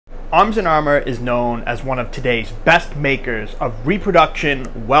Arms & Armor is known as one of today's best makers of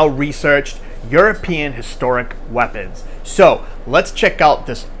reproduction, well-researched European historic weapons. So let's check out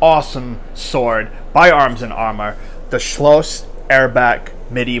this awesome sword by Arms & Armor, the Schloss Erbach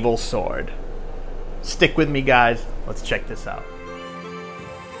medieval sword. Stick with me, guys. Let's check this out.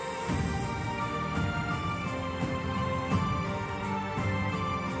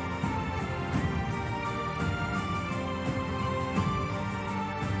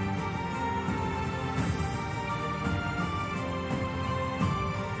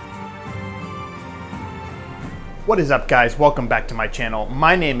 What is up, guys? Welcome back to my channel.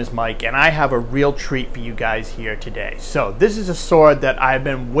 My name is Mike and I have a real treat for you guys here today. So this is a sword that I've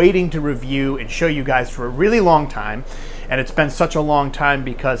been waiting to review and show you guys for a really long time, and it's been such a long time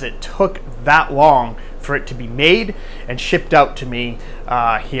because it took that long for it to be made and shipped out to me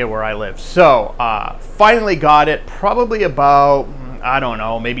here where I live. So finally got it probably about, I don't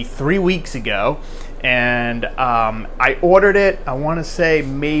know, maybe 3 weeks ago. And I ordered it, I want to say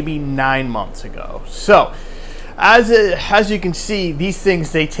maybe 9 months ago. So as you can see, these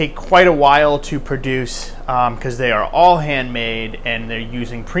things, they take quite a while to produce because they are all handmade and they're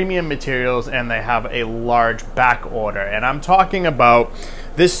using premium materials and they have a large back order. And I'm talking about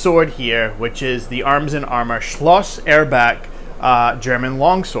this sword here, which is the Arms & Armor Schloss Erbach German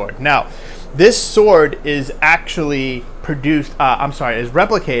longsword. Now, this sword is actually is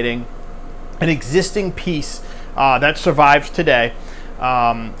replicating an existing piece that survives today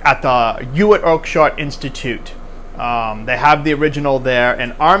at the Erbach Institute. They have the original there,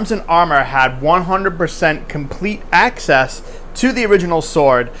 and Arms & Armor had 100% complete access to the original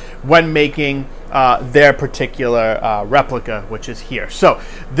sword when making their particular replica, which is here. So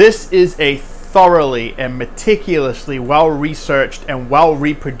this is a thoroughly and meticulously well-researched and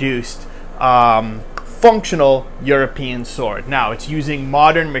well-reproduced functional European sword. Now, it's using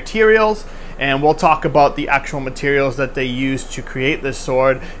modern materials, and we'll talk about the actual materials that they used to create this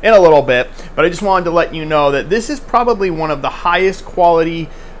sword in a little bit, but I just wanted to let you know that this is probably one of the highest quality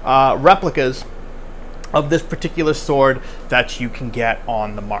replicas of this particular sword that you can get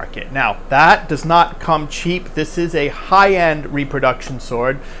on the market. Now, that does not come cheap. This is a high-end reproduction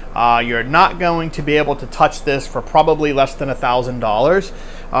sword. You're not going to be able to touch this for probably less than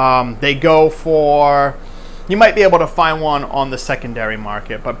 $1,000. They go for, you might be able to find one on the secondary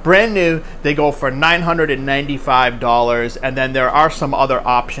market, but brand new, they go for $995, and then there are some other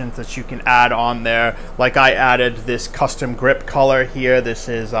options that you can add on there. Like I added this custom grip color here. This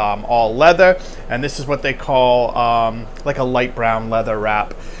is all leather, and this is what they call like a light brown leather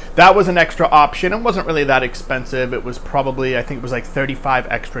wrap. That was an extra option. It wasn't really that expensive. It was probably, I think it was like $35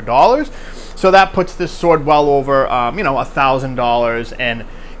 extra. So that puts this sword well over, you know, $1,000 and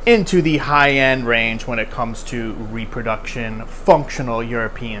into the high-end range when it comes to reproduction functional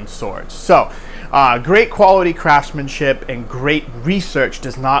European swords. So great quality craftsmanship and great research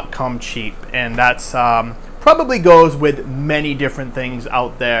does not come cheap, and that's probably goes with many different things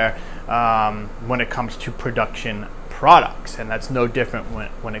out there when it comes to production products, and that's no different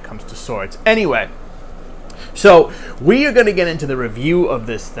when it comes to swords. Anyway, so we are going to get into the review of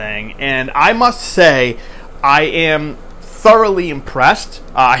this thing, and I must say I am thoroughly impressed.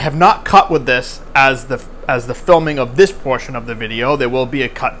 I have not cut with this as the filming of this portion of the video. There will be a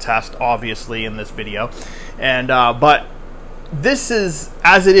cut test, obviously, in this video, and but this is,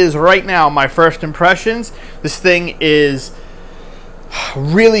 as it is right now, my first impressions. This thing is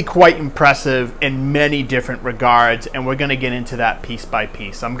really quite impressive in many different regards, and we're going to get into that piece by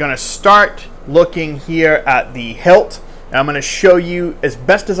piece. I'm going to start looking here at the hilt. I'm going to show you as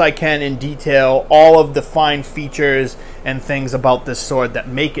best as I can in detail all of the fine features and things about this sword that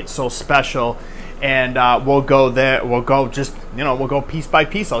make it so special. And we'll go there. We'll go just, you know, we'll go piece by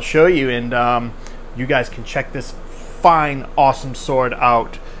piece. I'll show you, and you guys can check this fine, awesome sword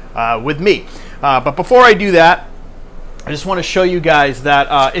out with me. But before I do that, I just want to show you guys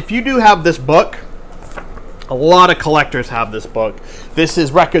that if you do have this book, a lot of collectors have this book. This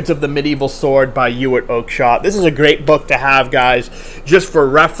is Records of the Medieval Sword by Erbach. This is a great book to have, guys, just for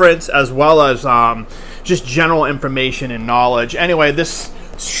reference as well as just general information and knowledge. Anyway, this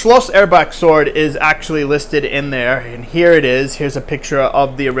Schloss Erbach sword is actually listed in there, and here it is. Here's a picture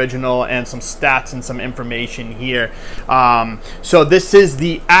of the original and some stats and some information here. So this is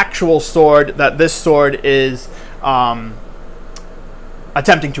the actual sword that this sword is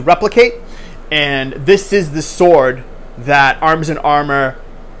attempting to replicate. And this is the sword that Arms & Armor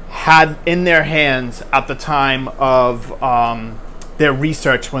had in their hands at the time of their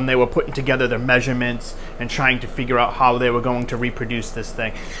research, when they were putting together their measurements and trying to figure out how they were going to reproduce this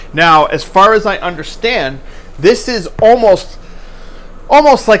thing. Now, as far as I understand, this is almost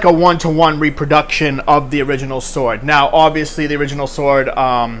almost like a one-to-one reproduction of the original sword. Now, obviously, the original sword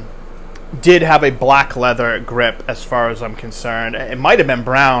did have a black leather grip, as far as I'm concerned. It might have been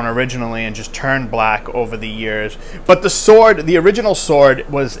brown originally and just turned black over the years. But the sword, the original sword,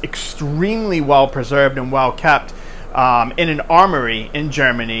 was extremely well preserved and well kept in an armory in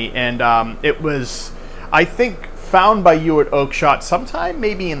Germany, and it was, I think, found by Ewart Oakeshott sometime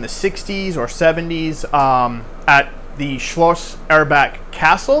maybe in the 60s or 70s at the Schloss Erbach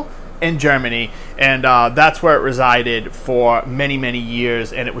castle in Germany, and that's where it resided for many, many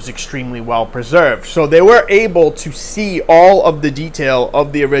years, and it was extremely well preserved. So they were able to see all of the detail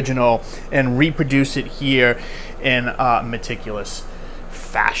of the original and reproduce it here in meticulous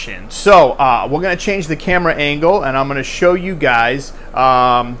fashion. So we're going to change the camera angle, and I'm going to show you guys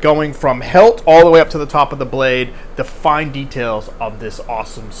going from hilt all the way up to the top of the blade, the fine details of this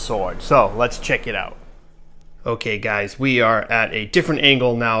awesome sword. So let's check it out. Okay guys, we are at a different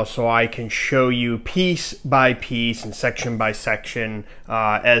angle now, so I can show you piece by piece and section by section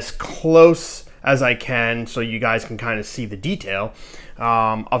as close as I can, so you guys can kind of see the detail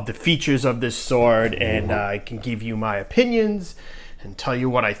of the features of this sword, and I can give you my opinions and tell you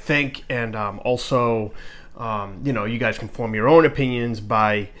what I think, and also you know, you guys can form your own opinions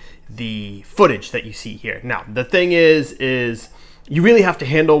by the footage that you see here. Now the thing is you really have to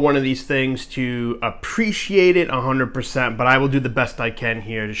handle one of these things to appreciate it 100%, but I will do the best I can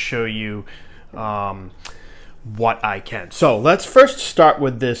here to show you what I can. So let's first start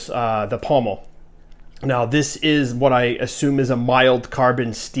with this, the pommel. Now this is what I assume is a mild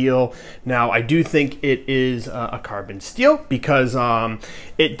carbon steel. Now I do think it is a carbon steel because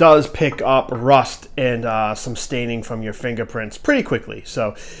it does pick up rust and some staining from your fingerprints pretty quickly.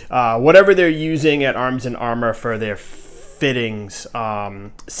 So whatever they're using at Arms and Armor for their fittings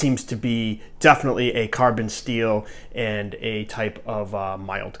seems to be definitely a carbon steel and a type of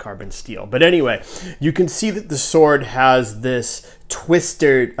mild carbon steel. But anyway, you can see that the sword has this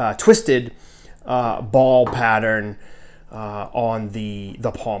twisted ball pattern on the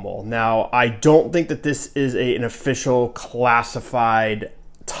pommel. Now, I don't think that this is an official classified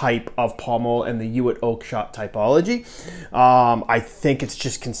type of pommel in the Ewart Oakeshott typology. I think it's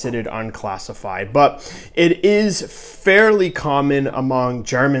just considered unclassified, but it is fairly common among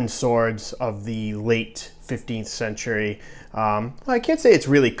German swords of the late 15th century. I can't say it's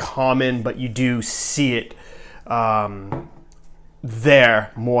really common, but you do see it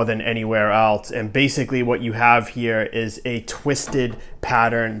there more than anywhere else. And basically what you have here is a twisted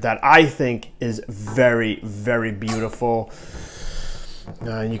pattern that I think is very, very beautiful.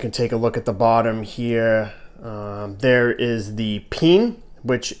 You can take a look at the bottom here. There is the pin,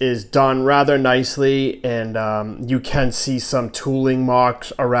 which is done rather nicely, and you can see some tooling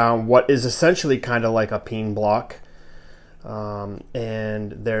marks around what is essentially kind of like a pin block. And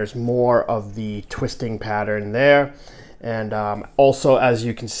there's more of the twisting pattern there. And also, as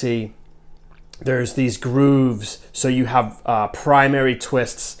you can see, there's these grooves. So you have primary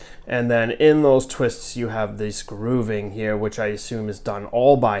twists, and then in those twists you have this grooving here, which I assume is done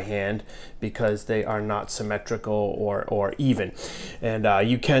all by hand because they are not symmetrical or even. And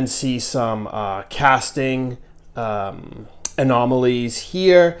you can see some casting anomalies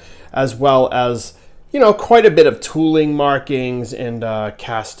here, as well as, you know, quite a bit of tooling markings and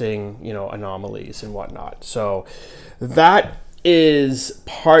casting, you know, anomalies and whatnot. So that is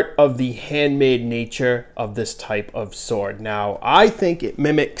part of the handmade nature of this type of sword. Now, I think it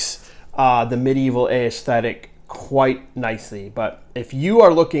mimics the medieval aesthetic quite nicely, but if you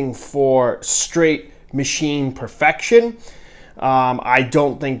are looking for straight machine perfection, I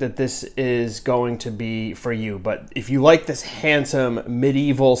don't think that this is going to be for you. But if you like this handsome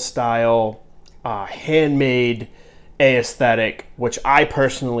medieval style handmade aesthetic, which I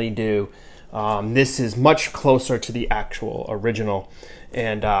personally do, this is much closer to the actual original,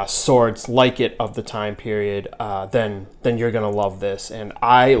 and swords like it of the time period, then you're gonna love this. And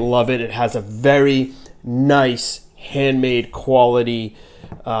I love it. It has a very nice handmade quality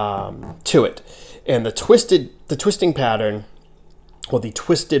to it, and the twisting pattern, or the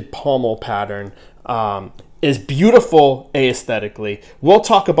twisted pommel pattern, is beautiful aesthetically. We'll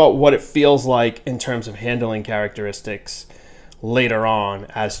talk about what it feels like in terms of handling characteristics later on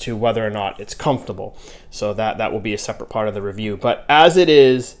as to whether or not it's comfortable. So that will be a separate part of the review. But as it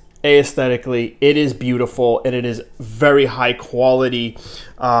is, aesthetically, it is beautiful, and it is very high quality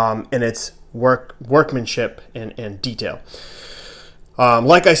in its workmanship and detail.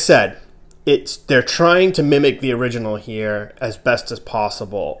 Like I said, they're trying to mimic the original here as best as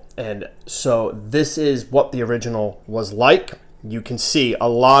possible. And so this is what the original was like. You can see a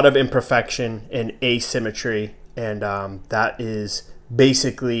lot of imperfection and asymmetry, and that is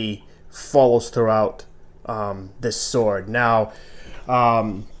basically follows throughout this sword. Now,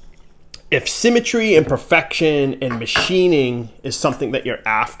 if symmetry and perfection and machining is something that you're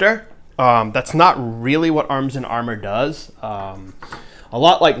after, that's not really what Arms and Armor does. A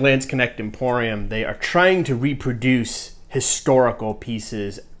lot like Lance Connect Emporium, they are trying to reproduce historical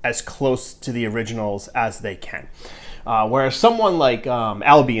pieces as close to the originals as they can. Whereas someone like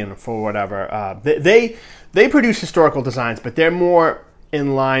Albion, for whatever, they produce historical designs, but they're more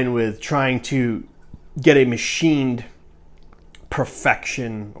in line with trying to get a machined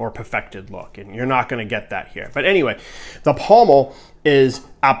perfection or perfected look, and you're not going to get that here. But anyway, the pommel is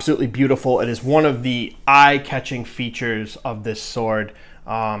absolutely beautiful. It is one of the eye-catching features of this sword.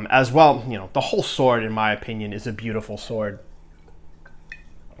 As well, you know, the whole sword, in my opinion, is a beautiful sword.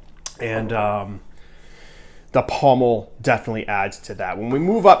 And the pommel definitely adds to that. When we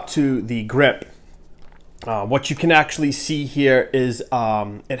move up to the grip, what you can actually see here is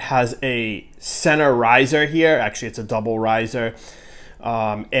it has a center riser here. Actually, it's a double riser.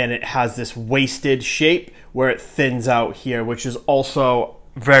 And it has this wasted shape where it thins out here, which is also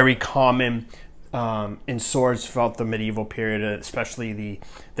very common in swords throughout the medieval period, especially the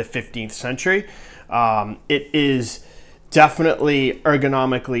 15th century. It is definitely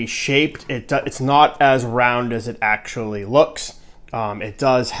ergonomically shaped. It's not as round as it actually looks. It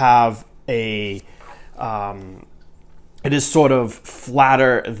does have a... it is sort of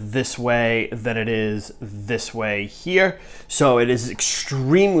flatter this way than it is this way here. So it is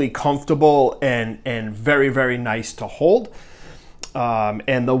extremely comfortable and very, very nice to hold.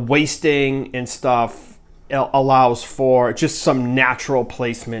 And the wasting and stuff allows for just some natural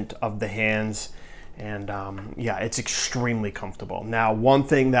placement of the hands. And yeah, it's extremely comfortable. Now, one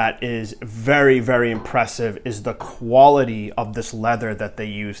thing that is very, very impressive is the quality of this leather that they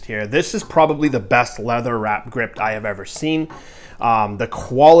used here. This is probably the best leather wrap grip I have ever seen. The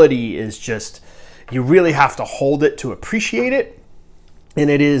quality is just, you really have to hold it to appreciate it. And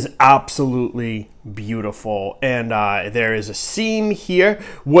it is absolutely beautiful. And there is a seam here,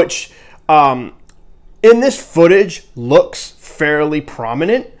 which in this footage looks fairly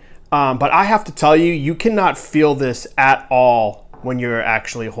prominent. But I have to tell you, you cannot feel this at all when you're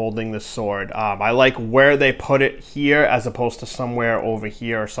actually holding the sword. I like where they put it here as opposed to somewhere over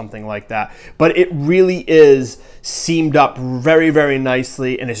here or something like that. But it really is seamed up very, very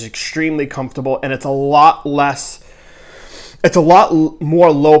nicely, and it's extremely comfortable, and it's a lot less... It's a lot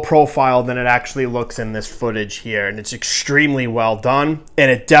more low profile than it actually looks in this footage here, and it's extremely well done, and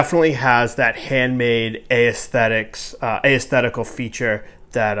it definitely has that handmade aesthetical feature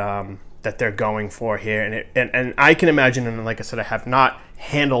that that they're going for here. And I can imagine, and like I said, I have not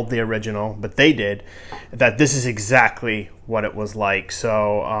handled the original, but they did, that this is exactly what it was like.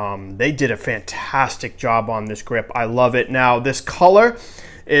 So they did a fantastic job on this grip. I love it. Now, this color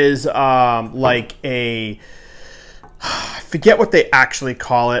is like a... I forget what they actually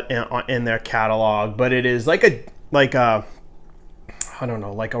call it in their catalog, but it is like a I don't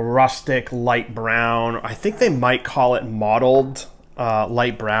know, like a rustic light brown. I think they might call it mottled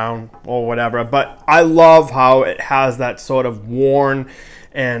light brown or whatever. But I love how it has that sort of worn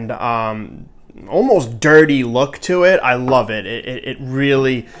and almost dirty look to it. I love it. It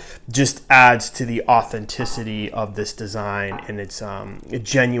really just adds to the authenticity of this design, and it's a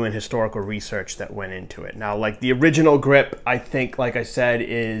genuine historical research that went into it. Now, like the original grip, I think, like I said,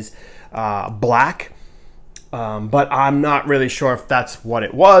 is black, but I'm not really sure if that's what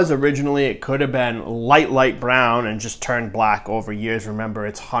it was originally. It could have been light brown and just turned black over years. Remember,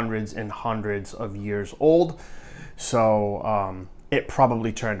 it's hundreds and hundreds of years old, so it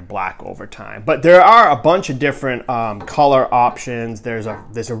probably turned black over time. But there are a bunch of different color options. There's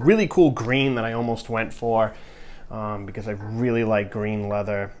a really cool green that I almost went for because I really like green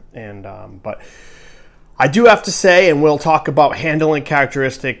leather. And but I do have to say, and we'll talk about handling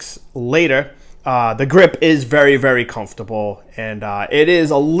characteristics later, the grip is very, very comfortable, and it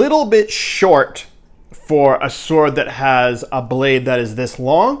is a little bit short for a sword that has a blade that is this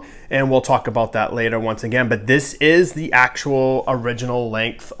long, and we'll talk about that later once again. But this is the actual original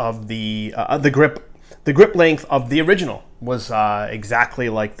length of the grip. The grip length of the original was exactly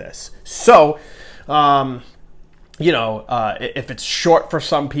like this. So, you know, if it's short for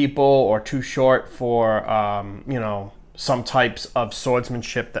some people or too short for, you know, some types of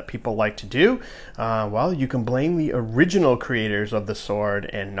swordsmanship that people like to do, well, you can blame the original creators of the sword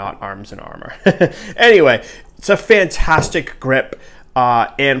and not Arms and Armor. Anyway, it's a fantastic grip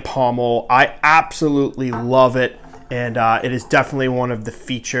and pommel. I absolutely love it, and it is definitely one of the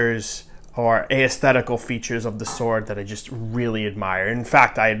features or aesthetical features of the sword that I just really admire. In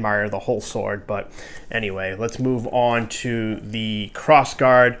fact, I admire the whole sword, but anyway, let's move on to the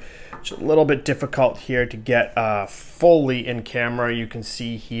crossguard. It's a little bit difficult here to get fully in camera. You can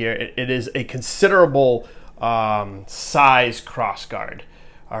see here, it is a considerable size crossguard.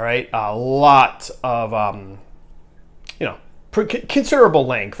 All right, a lot of, you know, considerable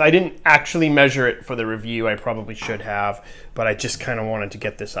length. I didn't actually measure it for the review. I probably should have, but I just kind of wanted to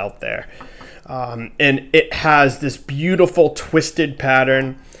get this out there. And it has this beautiful twisted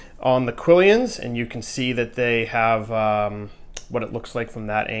pattern on the quillions, and you can see that they have what it looks like from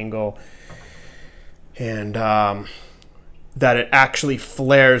that angle, and that it actually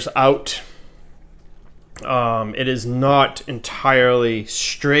flares out. It is not entirely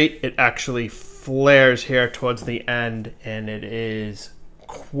straight. It actually flares here towards the end, and it is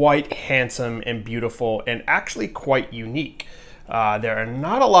quite handsome and beautiful and actually quite unique. There are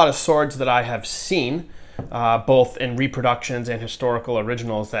not a lot of swords that I have seen, both in reproductions and historical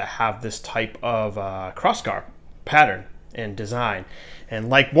originals, that have this type of crossguard pattern and design. And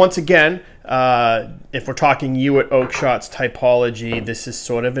like, once again, if we're talking Hewitt Oakeshot's typology, this is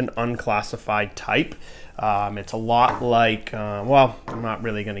sort of an unclassified type. It's a lot like, well, I'm not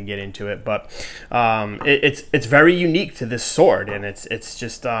really going to get into it, but it's very unique to this sword, and it's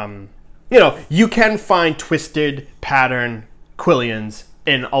just, you know, you can find twisted pattern quillions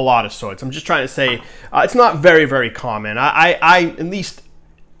in a lot of swords. I'm just trying to say it's not very, very common. At least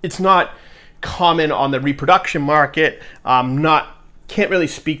it's not common on the reproduction market. Can't really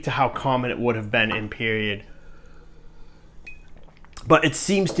speak to how common it would have been in period. But it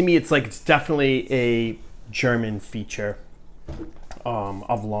seems to me it's definitely a German feature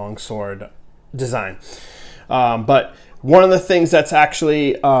of longsword design. But one of the things that's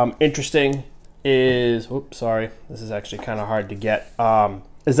actually interesting is, oops, sorry, this is actually kind of hard to get,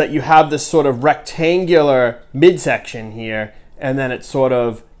 is that you have this sort of rectangular midsection here, and then it sort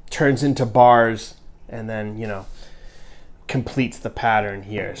of turns into bars, and then, you know, completes the pattern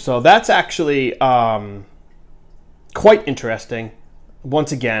here. So that's actually quite interesting.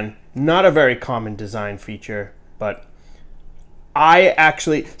 Once again, not a very common design feature, but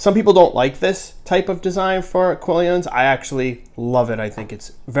some people don't like this type of design for quillions. I actually love it. I think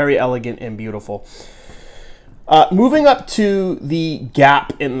it's very elegant and beautiful. Moving up to the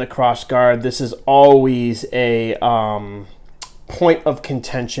gap in the crossguard, this is always a point of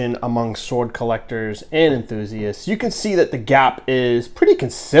contention among sword collectors and enthusiasts. You can see that the gap is pretty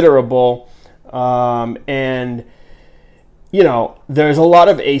considerable, and you know, there's a lot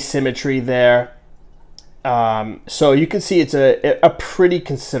of asymmetry there. So you can see it's a pretty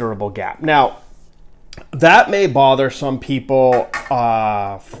considerable gap. Now, that may bother some people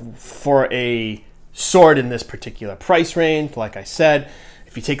for a sword in this particular price range. Like I said,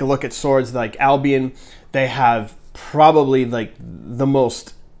 if you take a look at swords like Albion, they have probably like the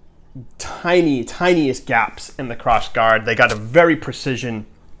most tiniest gaps in the crossguard. They got a very precision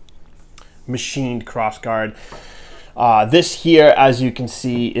machined crossguard. This here, as you can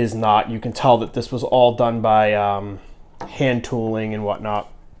see, is not. You can tell that this was all done by hand tooling and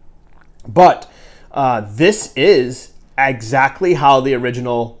whatnot. But this is exactly how the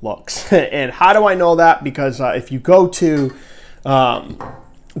original looks. And how do I know that? Because if you go to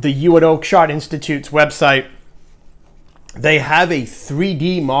the Hewitt Oakeshott Institute's website, they have a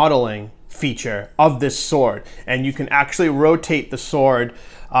 3D modeling feature of this sword, and you can actually rotate the sword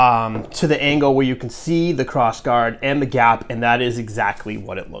to the angle where you can see the crossguard and the gap, and that is exactly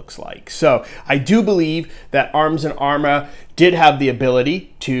what it looks like. So I do believe that Arms and Armor did have the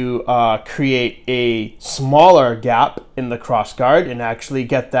ability to create a smaller gap in the crossguard and actually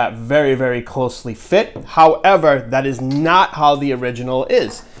get that very, very closely fit. However, that is not how the original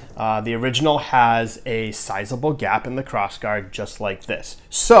is. The original has a sizable gap in the crossguard just like this.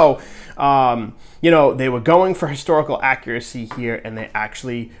 So, you know, they were going for historical accuracy here, and they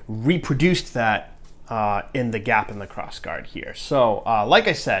actually reproduced that in the gap in the crossguard here. So, like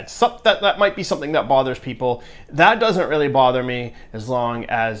I said, that might be something that bothers people. That doesn't really bother me as long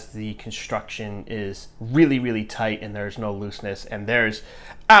as the construction is really, really tight and there's no looseness, and there's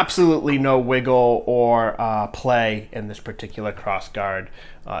absolutely no wiggle or play in this particular crossguard.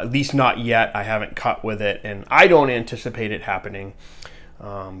 At least not yet. I haven't cut with it, and I don't anticipate it happening.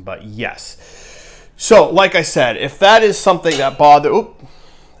 But yes. So, like I said, if that is something that bothers...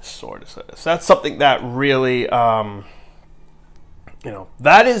 sword is this. That's something that really, you know,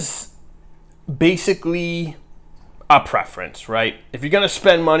 that is basically a preference, right? If you're going to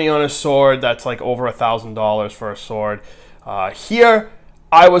spend money on a sword that's like over $1,000 for a sword, here,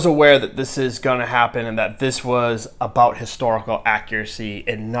 I was aware that this is going to happen and that this was about historical accuracy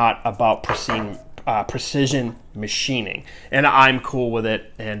and not about precision machining. And I'm cool with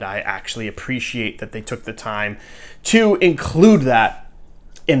it, and I actually appreciate that they took the time to include that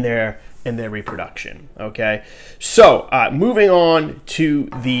in their reproduction. Okay, so moving on to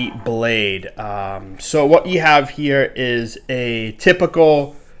the blade. So what you have here is a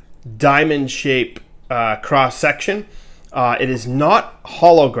typical diamond shape cross section. It is not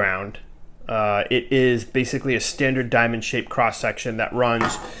hollow ground. It is basically a standard diamond shaped cross section that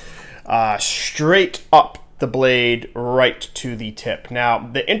runs straight up the blade right to the tip. Now,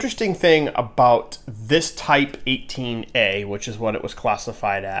 the interesting thing about this type 18A, which is what it was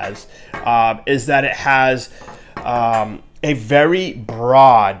classified as, is that it has a very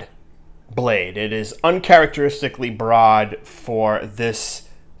broad blade. It is uncharacteristically broad for this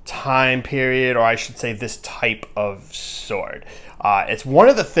time period, or I should say this type of sword. It's one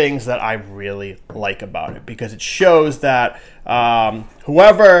of the things that I really like about it, because it shows that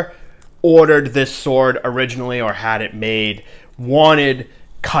whoever ordered this sword originally or had it made wanted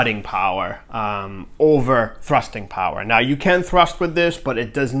cutting power over thrusting power. Now, you can thrust with this, but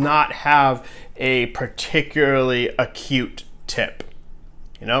it does not have a particularly acute tip.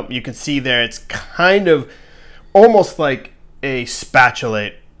 You know, you can see there it's kind of almost like a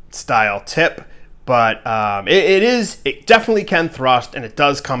spatulate style tip, but it definitely can thrust, and it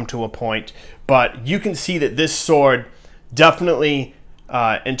does come to a point. But you can see that this sword definitely,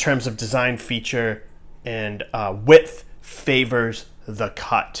 in terms of design feature and width, favors the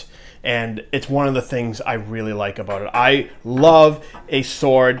cut. And it's one of the things I really like about it. I love a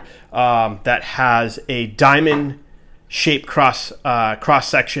sword that has a diamond shaped cross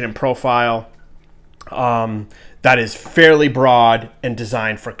section and profile that is fairly broad and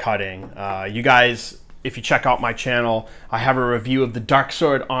designed for cutting. You guys, if you check out my channel, I have a review of the Dark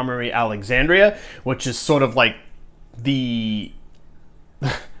Sword Armory Alexandria, which is sort of like the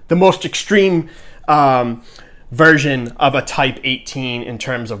most extreme version of a Type 18 in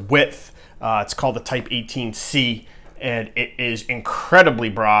terms of width. It's called the Type 18C, and it is incredibly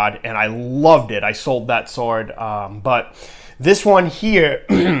broad, and I loved it. I sold that sword, but this one here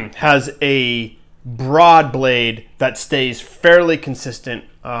has a broad blade that stays fairly consistent.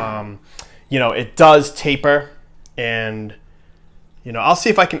 You know, it does taper, and you know, I'll see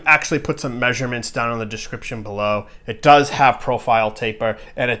if I can actually put some measurements down in the description below. It does have profile taper,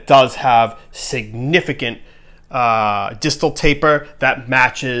 and it does have significant distal taper that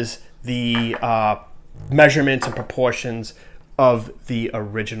matches the measurements and proportions of the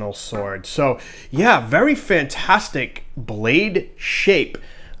original sword. So yeah, very fantastic blade shape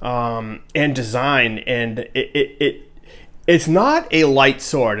and design, and it's not a light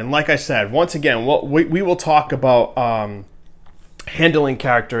sword. And like I said, once again, we will talk about handling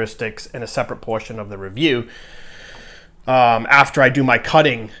characteristics in a separate portion of the review after I do my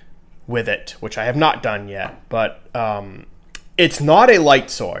cutting with it, which I have not done yet. But it's not a light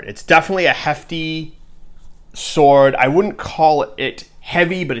sword. It's definitely a hefty sword. I wouldn't call it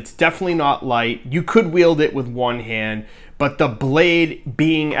heavy, but it's definitely not light. You could wield it with one hand, but the blade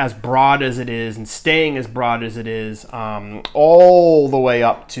being as broad as it is and staying as broad as it is all the way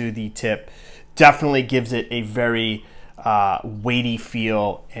up to the tip definitely gives it a very weighty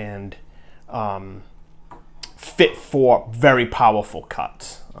feel and fit for very powerful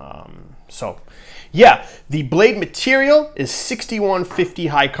cuts. So yeah, the blade material is 6150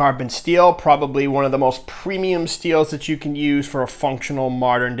 high carbon steel, probably one of the most premium steels that you can use for a functional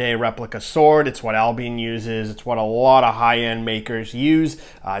modern day replica sword. It's what Albion uses. It's what a lot of high-end makers use.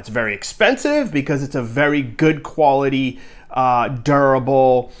 It's very expensive because it's a very good quality,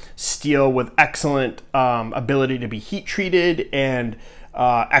 durable steel with excellent ability to be heat treated and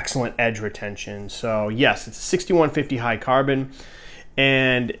excellent edge retention. So yes, it's 6150 high carbon.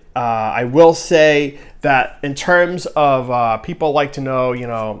 And I will say that in terms of people like to know, you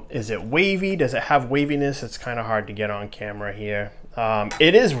know, is it wavy? Does it have waviness? It's kind of hard to get on camera here.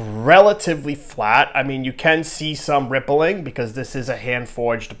 It is relatively flat. I mean, you can see some rippling because this is a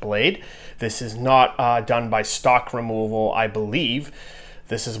hand-forged blade. This is not done by stock removal, I believe.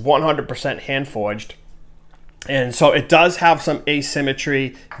 This is 100% hand-forged. And so it does have some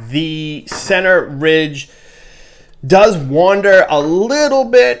asymmetry. The center ridge does wander a little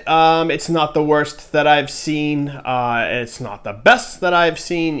bit. It's not the worst that I've seen. It's not the best that I've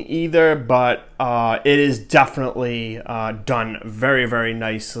seen either, but it is definitely done very, very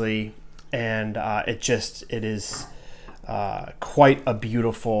nicely. And it is quite a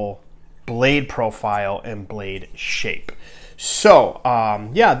beautiful blade profile and blade shape. So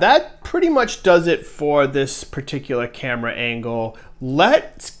yeah, that pretty much does it for this particular camera angle.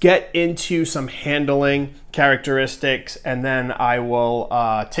 let's get into some handling characteristics, and then I will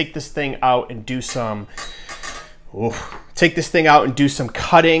take this thing out and do some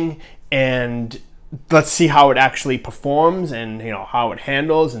cutting, and let's see how it actually performs, and how it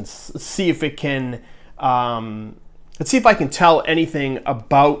handles, and see if it can let's see if I can tell anything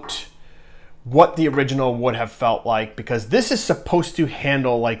about what the original would have felt like, because this is supposed to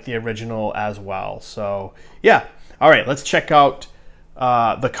handle like the original as well. So yeah, all right, let's check out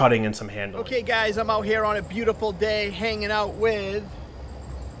the cutting and some handling. Okay guys, I'm out here on a beautiful day hanging out with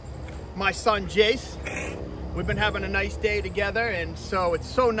my son Jace. We've been having a nice day together, and so it's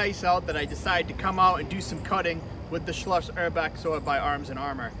so nice out that I decided to come out and do some cutting with the Schloss Erbach sword by Arms and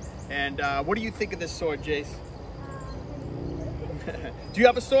Armor. And what do you think of this sword, Jace? Do you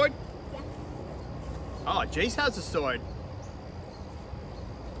have a sword? Yeah. Oh, Jace has a sword.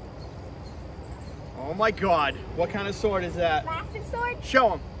 Oh my God, what kind of sword is that? Plastic sword?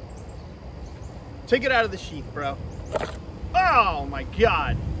 Show him. Take it out of the sheath, bro. Oh my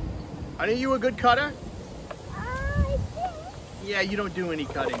God. Are you a good cutter? I think. Yeah, you don't do any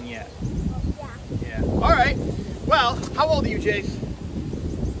cutting yet. Yeah. All right. Well, how old are you, Jace?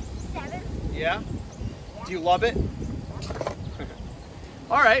 7. Yeah? Do you love it?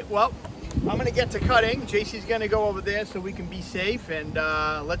 All right, well, I'm gonna get to cutting. JC's gonna go over there so we can be safe, and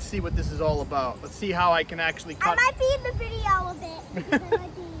let's see what this is all about. Let's see how I can actually cut. I might be in the video a bit.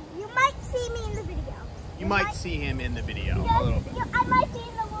 You might see me in the video. You might see him in the video a little bit. I might be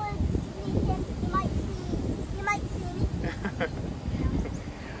in the woods. You might see me.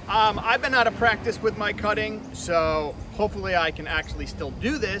 I've been out of practice with my cutting, so hopefully I can actually still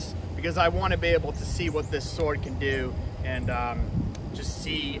do this, because I want to be able to see what this sword can do, and just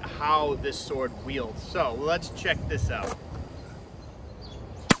see how this sword wields. So let's check this out.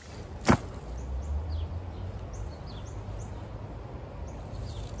 A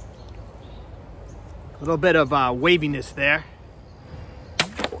little bit of waviness there.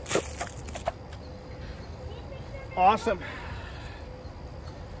 Awesome.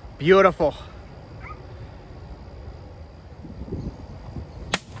 Beautiful. Look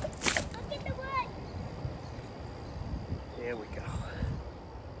at the wood. There we go.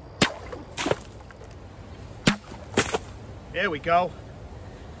 There we go.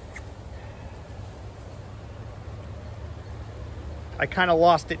 I kind of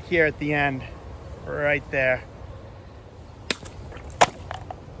lost it here at the end, right there.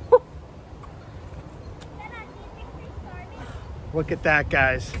 Look at that,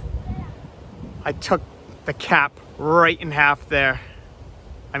 guys. I took the cap right in half there.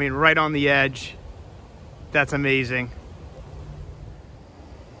 I mean, right on the edge. That's amazing.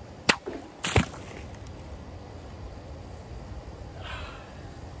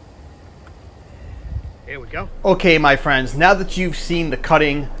 There we go. Okay, my friends, now that you've seen the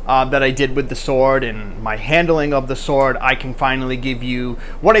cutting that I did with the sword and my handling of the sword, I can finally give you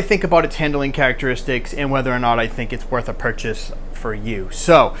what I think about its handling characteristics and whether or not I think it's worth a purchase for you.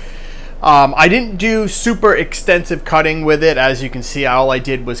 So, I didn't do super extensive cutting with it. As you can see, all I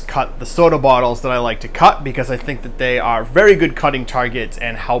did was cut the soda bottles that I like to cut, because I think that they are very good cutting targets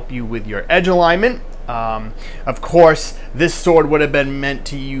and help you with your edge alignment. Of course, this sword would have been meant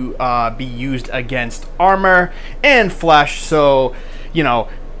to be used against armor and flesh, so,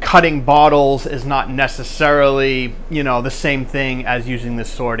 cutting bottles is not necessarily, the same thing as using this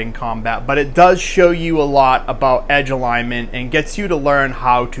sword in combat, but it does show you a lot about edge alignment and gets you to learn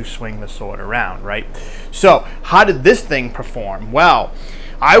how to swing the sword around, right? So, how did this thing perform? Well,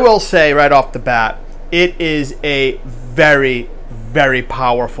 I will say right off the bat, it is a very, very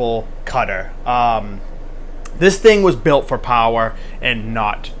powerful cutter. This thing was built for power and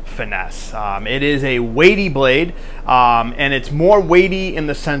not finesse. It is a weighty blade, and it's more weighty in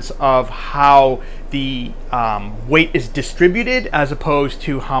the sense of how the weight is distributed as opposed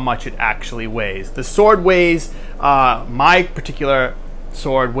to how much it actually weighs. The sword weighs, my particular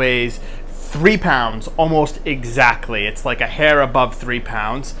sword weighs 3 pounds almost exactly. It's like a hair above 3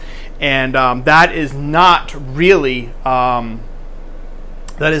 pounds, and that is not really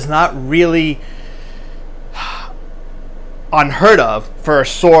unheard of for a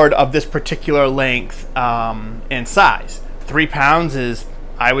sword of this particular length and size. 3 pounds is,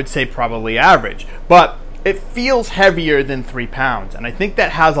 I would say, probably average, but it feels heavier than 3 pounds, and I think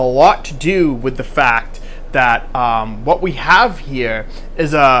that has a lot to do with the fact that what we have here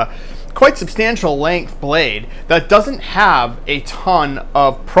is a quite substantial length blade that doesn't have a ton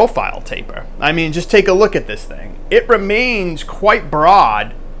of profile taper. I mean, just take a look at this thing. It remains quite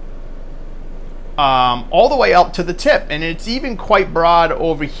broad all the way up to the tip, and it's even quite broad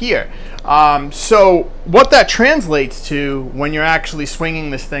over here. So what that translates to when you're actually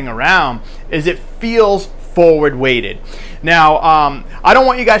swinging this thing around is it feels forward weighted. Now, I don't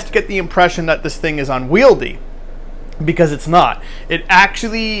want you guys to get the impression that this thing is unwieldy, because it's not. It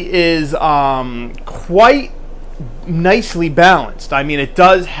actually is quite nicely balanced. I mean, it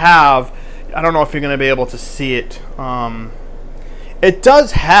does have, I don't know if you're going to be able to see it, it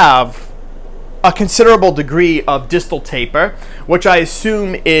does have a considerable degree of distal taper, which I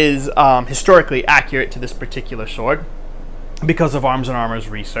assume is historically accurate to this particular sword because of Arms & Armor's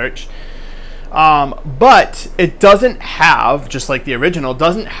research. But it doesn't have, just like the original,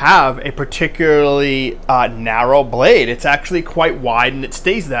 doesn't have a particularly narrow blade. It's actually quite wide, and it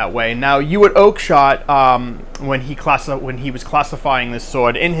stays that way. Now, Ewart Oakeshott, when he was classifying this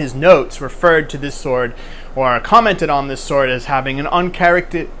sword, in his notes referred to this sword, or commented on this sword, as having an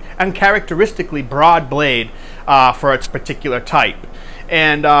uncharacteristically broad blade for its particular type.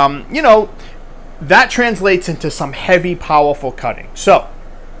 And, you know, that translates into some heavy, powerful cutting. So,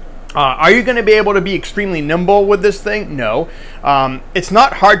 are you going to be able to be extremely nimble with this thing? No. It's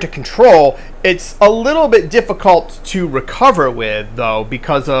not hard to control. It's a little bit difficult to recover with, though,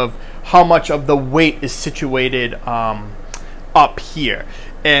 because of how much of the weight is situated up here.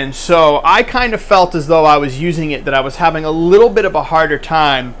 And so I kind of felt as though I was using it, that I was having a little bit of a harder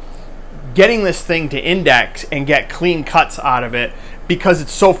time getting this thing to index and get clean cuts out of it because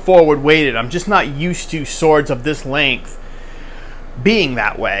it's so forward weighted. I'm just not used to swords of this length being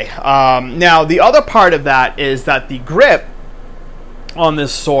that way. Now, the other part of that is that the grip on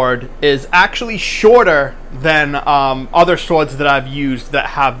this sword is actually shorter than other swords that I've used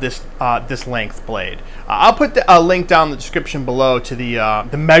that have this this length blade. I'll put a link down in the description below to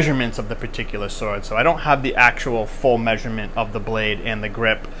the measurements of the particular sword. So I don't have the actual full measurement of the blade and the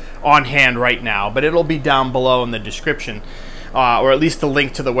grip on hand right now, but it'll be down below in the description, or at least the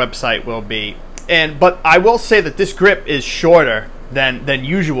link to the website will be. But I will say that this grip is shorter than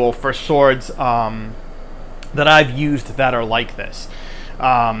usual for swords that I've used that are like this.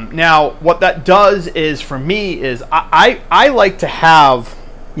 Now, what that does is, for me, is I like to have,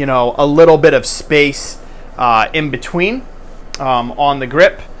 you know, a little bit of space in between on the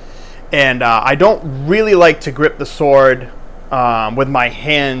grip, and I don't really like to grip the sword with my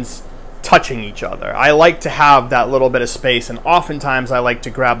hands touching each other. I like to have that little bit of space, and oftentimes I like to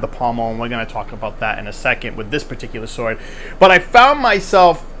grab the pommel, and we're going to talk about that in a second with this particular sword. But I found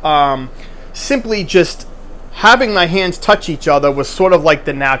myself simply just having my hands touch each other was sort of like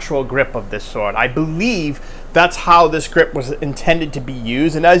the natural grip of this sword. I believe that's how this grip was intended to be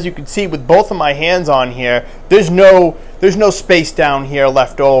used, and as you can see with both of my hands on here, there's no space down here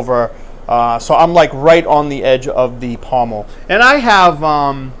left over, so I'm like right on the edge of the pommel. And I have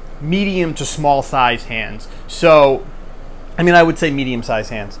medium to small size hands, so I mean, I would say medium size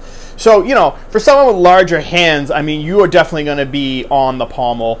hands. So, you know, for someone with larger hands, I mean, you are definitely going to be on the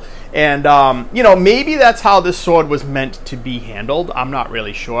pommel. And, you know, maybe that's how this sword was meant to be handled. I'm not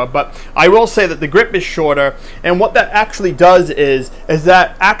really sure. But I will say that the grip is shorter. And what that actually does is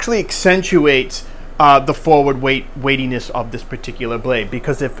that actually accentuates the forward weightiness of this particular blade.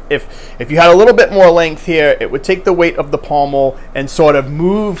 Because if you had a little bit more length here, it would take the weight of the pommel and sort of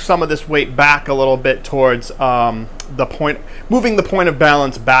move some of this weight back a little bit towards moving the point of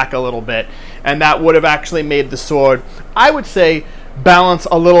balance back a little bit. And that would have actually made the sword, I would say, balance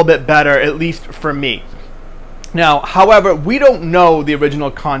a little bit better, at least for me. Now, however, we don't know the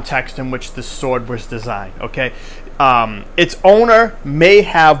original context in which this sword was designed, okay? Its owner may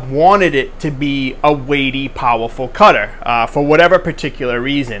have wanted it to be a weighty, powerful cutter for whatever particular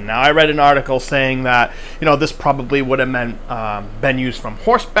reason. Now, I read an article saying that, you know, this probably would have been used from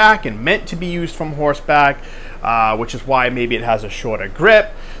horseback and meant to be used from horseback, which is why maybe it has a shorter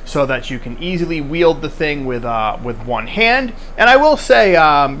grip so that you can easily wield the thing with one hand. And I will say,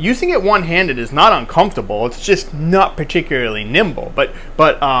 using it one-handed is not uncomfortable. It's just not particularly nimble. But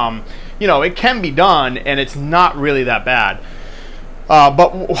you know, it can be done, and it's not really that bad.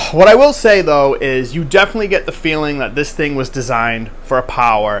 But what I will say, though, is you definitely get the feeling that this thing was designed for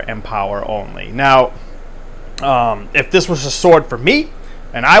power and power only. Now, if this was a sword for me,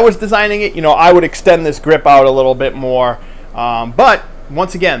 and I was designing it, you know, I would extend this grip out a little bit more. But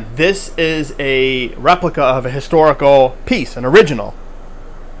once again, this is a replica of a historical piece, an original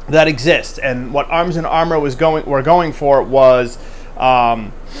that exists. And what Arms & Armor were going for was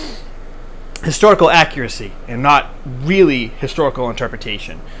historical accuracy and not really historical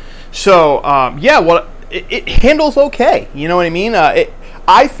interpretation. So yeah, well, it handles okay. You know what I mean?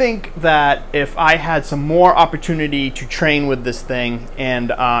 I think that if I had some more opportunity to train with this thing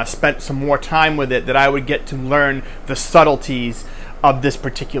and spent some more time with it, that I would get to learn the subtleties of this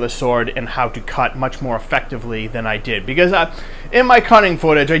particular sword and how to cut much more effectively than I did. Because in my cutting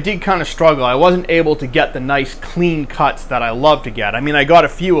footage, I did kind of struggle. I wasn't able to get the nice clean cuts that I love to get. I mean, I got a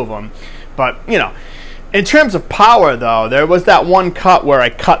few of them, but you know, in terms of power though, there was that one cut where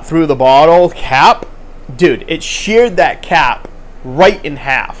I cut through the bottle cap. Dude, it sheared that cap right in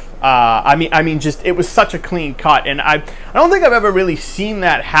half. I mean, just it was such a clean cut, and I don't think I've ever really seen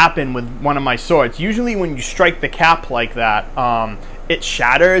that happen with one of my swords. Usually, when you strike the cap like that, it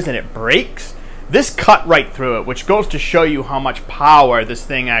shatters and it breaks. This cut right through it, which goes to show you how much power this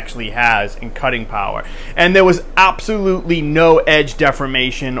thing actually has in cutting power. And there was absolutely no edge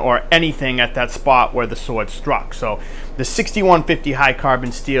deformation or anything at that spot where the sword struck. So the 6150 high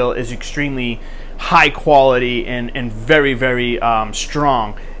carbon steel is extremely high quality and very, very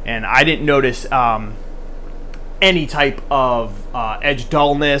strong. And I didn't notice any type of edge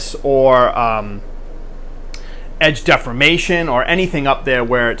dullness or edge deformation or anything up there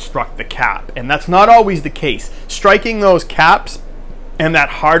where it struck the cap. And that's not always the case. Striking those caps and that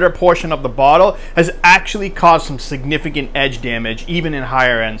harder portion of the bottle has actually caused some significant edge damage, even in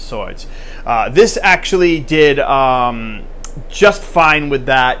higher end swords. This actually did just fine with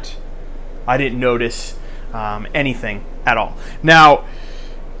that. I didn't notice anything at all. Now,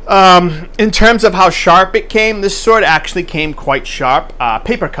 in terms of how sharp it came, this sword actually came quite sharp,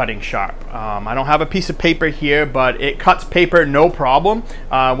 paper cutting sharp. I don't have a piece of paper here, but it cuts paper no problem,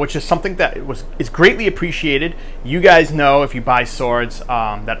 which is something that is greatly appreciated. You guys know, if you buy swords,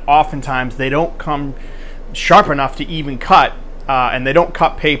 that oftentimes they don't come sharp enough to even cut, and they don't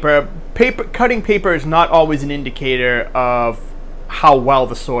cut paper. Cutting paper is not always an indicator of how well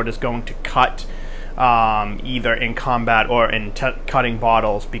the sword is going to cut, either in combat or in cutting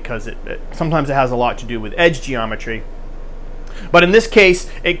bottles, because sometimes it has a lot to do with edge geometry. But in this case,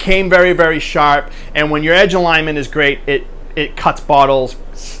 it came very, very sharp, and when your edge alignment is great, it cuts bottles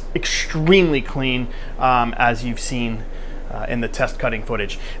extremely clean, as you've seen in the test cutting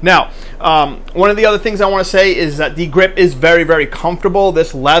footage. Now, one of the other things I want to say is that the grip is very, very comfortable.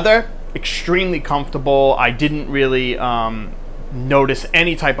 This leather, extremely comfortable. I didn't really notice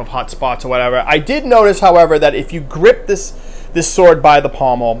any type of hot spots or whatever. I did notice, however, that if you grip this sword by the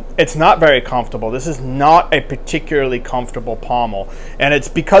pommel, it's not very comfortable. This is not a particularly comfortable pommel, and it's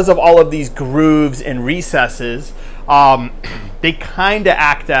because of all of these grooves and recesses. They kind of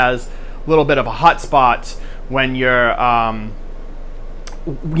act as a little bit of a hot spots when you're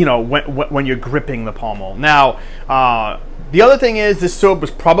you know, when you're gripping the pommel. Now, the other thing is, this sword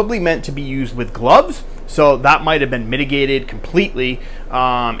was probably meant to be used with gloves, so that might have been mitigated completely,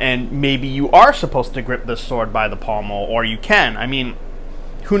 and maybe you are supposed to grip this sword by the pommel, or you can. I mean,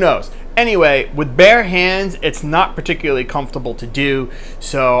 who knows? Anyway, with bare hands, it's not particularly comfortable to do,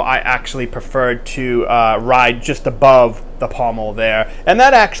 so I actually preferred to ride just above the pommel there, and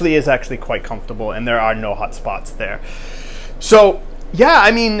that actually is quite comfortable, and there are no hot spots there. So yeah,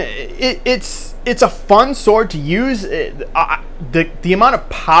 I mean, it's a fun sword to use. The amount of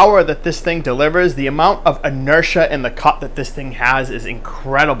power that this thing delivers, the amount of inertia in the cut that this thing has is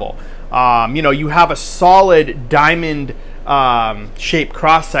incredible. You know, you have a solid diamond shaped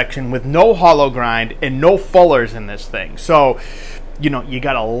cross section with no hollow grind and no fullers in this thing. So, you know, you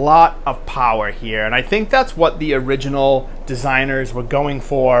got a lot of power here, and I think that's what the original designers were going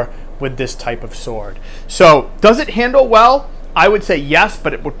for with this type of sword. So, does it handle well? I would say yes,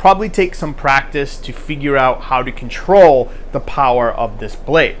 but it would probably take some practice to figure out how to control the power of this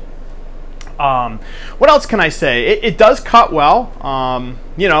blade. What else can I say? It does cut well.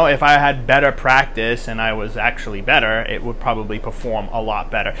 You know, if I had better practice and I was actually better, it would probably perform a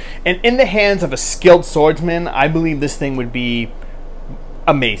lot better. And in the hands of a skilled swordsman, I believe this thing would be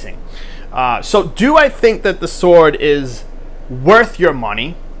amazing. So do I think that the sword is worth your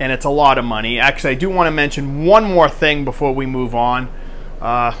money? And it's a lot of money. Actually, I do want to mention one more thing before we move on.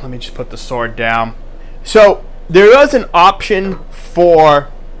 Let me just put the sword down. So there is an option for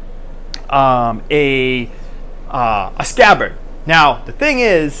a scabbard. Now, the thing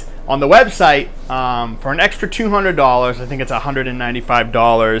is, on the website, for an extra $200, I think it's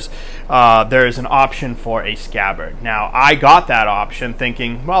 $195, there is an option for a scabbard. Now, I got that option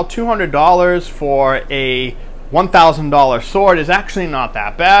thinking, well, $200 for a $1,000 sword is actually not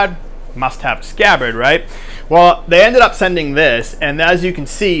that bad. Must have a scabbard, right? Well, they ended up sending this, and as you can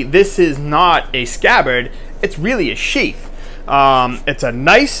see, this is not a scabbard, it's really a sheath. It's a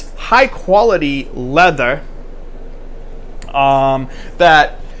nice, high quality leather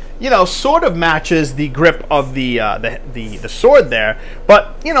that you know, sort of matches the grip of the sword there,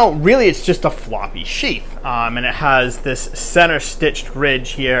 but you know, really it's just a floppy sheath, and it has this center stitched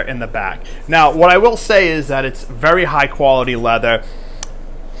ridge here in the back. Now, what I will say is that it's very high quality leather.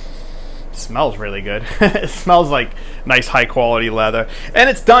 It smells really good. It smells like nice high quality leather, and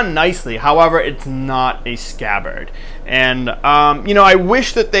it's done nicely. However, it's not a scabbard. And you know, I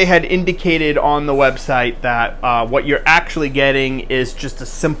wish that they had indicated on the website that what you're actually getting is just a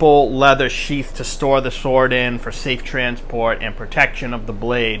simple leather sheath to store the sword in for safe transport and protection of the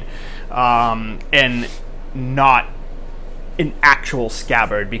blade, and not an actual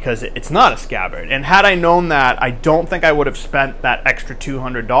scabbard, because it's not a scabbard. And had I known that, I don't think I would have spent that extra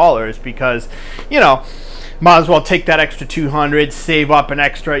 $200, because, you know, might as well take that extra $200, save up an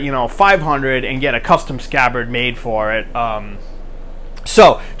extra, you know, $500 and get a custom scabbard made for it.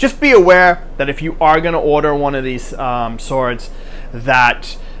 So just be aware that if you are going to order one of these swords,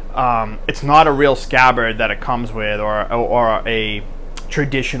 that it's not a real scabbard that it comes with, or a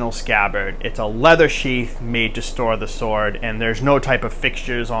traditional scabbard. It's a leather sheath made to store the sword, and there's no type of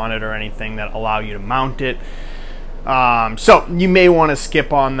fixtures on it or anything that allow you to mount it. So you may want to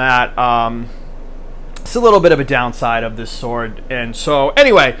skip on that. It's a little bit of a downside of this sword. And so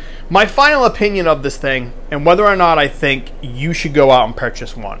anyway, my final opinion of this thing, and whether or not I think you should go out and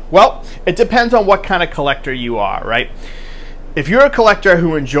purchase one. Well, it depends on what kind of collector you are, right? If you're a collector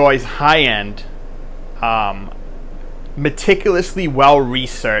who enjoys high-end, meticulously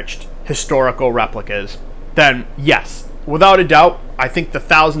well-researched historical replicas, then yes, without a doubt, I think the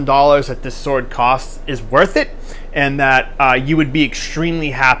 $1,000 that this sword costs is worth it, and that you would be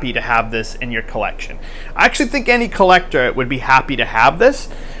extremely happy to have this in your collection. I actually think any collector would be happy to have this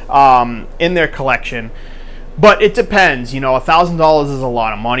in their collection, but it depends. You know, $1,000 is a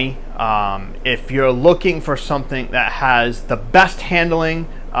lot of money. If you're looking for something that has the best handling,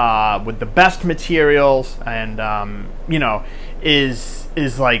 with the best materials, and you know,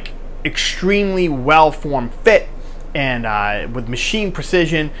 is like extremely well formed fit, and with machine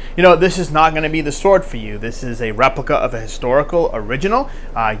precision, you know, this is not going to be the sword for you. This is a replica of a historical original,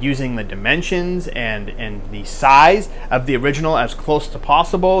 using the dimensions and the size of the original as close to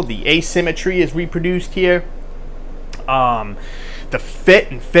possible. The asymmetry is reproduced here. The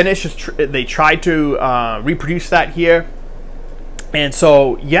fit and finish is they tried to reproduce that here. And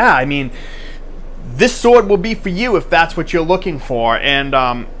so, yeah, I mean, this sword will be for you if that's what you're looking for. And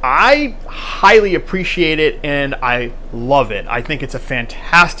I highly appreciate it, and I love it. I think it's a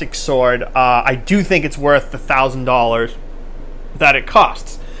fantastic sword. I do think it's worth the $1,000 that it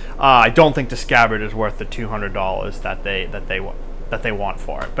costs. I don't think the scabbard is worth the $200 that they want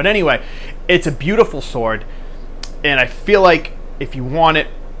for it. But anyway, it's a beautiful sword, and I feel like if you want it,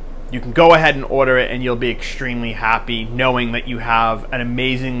 you can go ahead and order it, and you'll be extremely happy knowing that you have an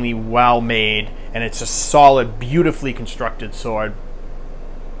amazingly well-made, and it's a solid, beautifully constructed sword,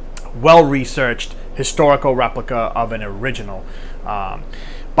 well-researched, historical replica of an original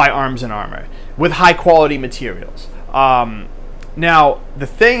by Arms and Armor with high-quality materials. Now, the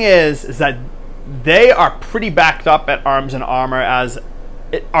thing is that they are pretty backed up at Arms and Armor, as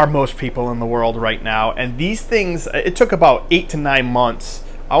are most people in the world right now, and these things, it took about 8 to 9 months.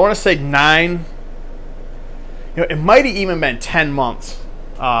 I want to say 9, you know, it might have even been 10 months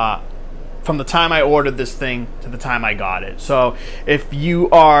from the time I ordered this thing to the time I got it. So if you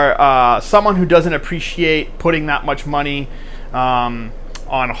are someone who doesn't appreciate putting that much money on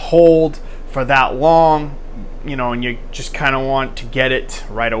hold for that long, you know, and you just kind of want to get it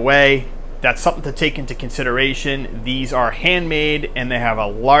right away, that's something to take into consideration. These are handmade, and they have a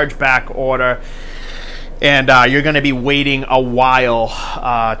large back order. And you're going to be waiting a while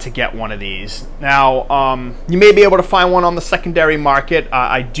to get one of these. Now, you may be able to find one on the secondary market.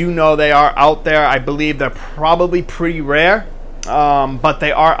 I do know they are out there. I believe they're probably pretty rare, but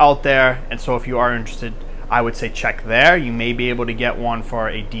they are out there. And so if you are interested, I would say check there. You may be able to get one for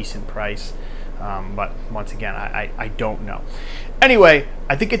a decent price. But once again, I don't know. Anyway,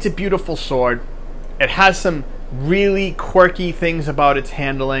 I think it's a beautiful sword. It has some really quirky things about its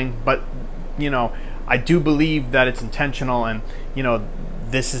handling, but, you know, I do believe that it's intentional, and, you know,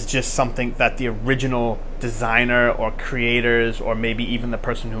 this is just something that the original designer or creators, or maybe even the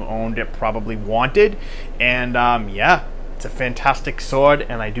person who owned it, probably wanted. And yeah, it's a fantastic sword,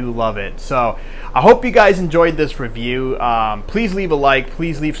 and I do love it. So I hope you guys enjoyed this review. Please leave a like,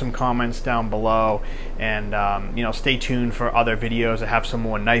 please leave some comments down below, and you know, stay tuned for other videos. I have some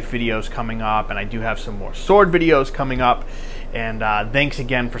more knife videos coming up, and I do have some more sword videos coming up. And thanks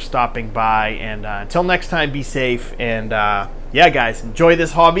again for stopping by, and until next time, be safe, and yeah, guys, enjoy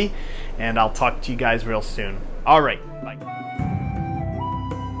this hobby, and I'll talk to you guys real soon. All right, bye.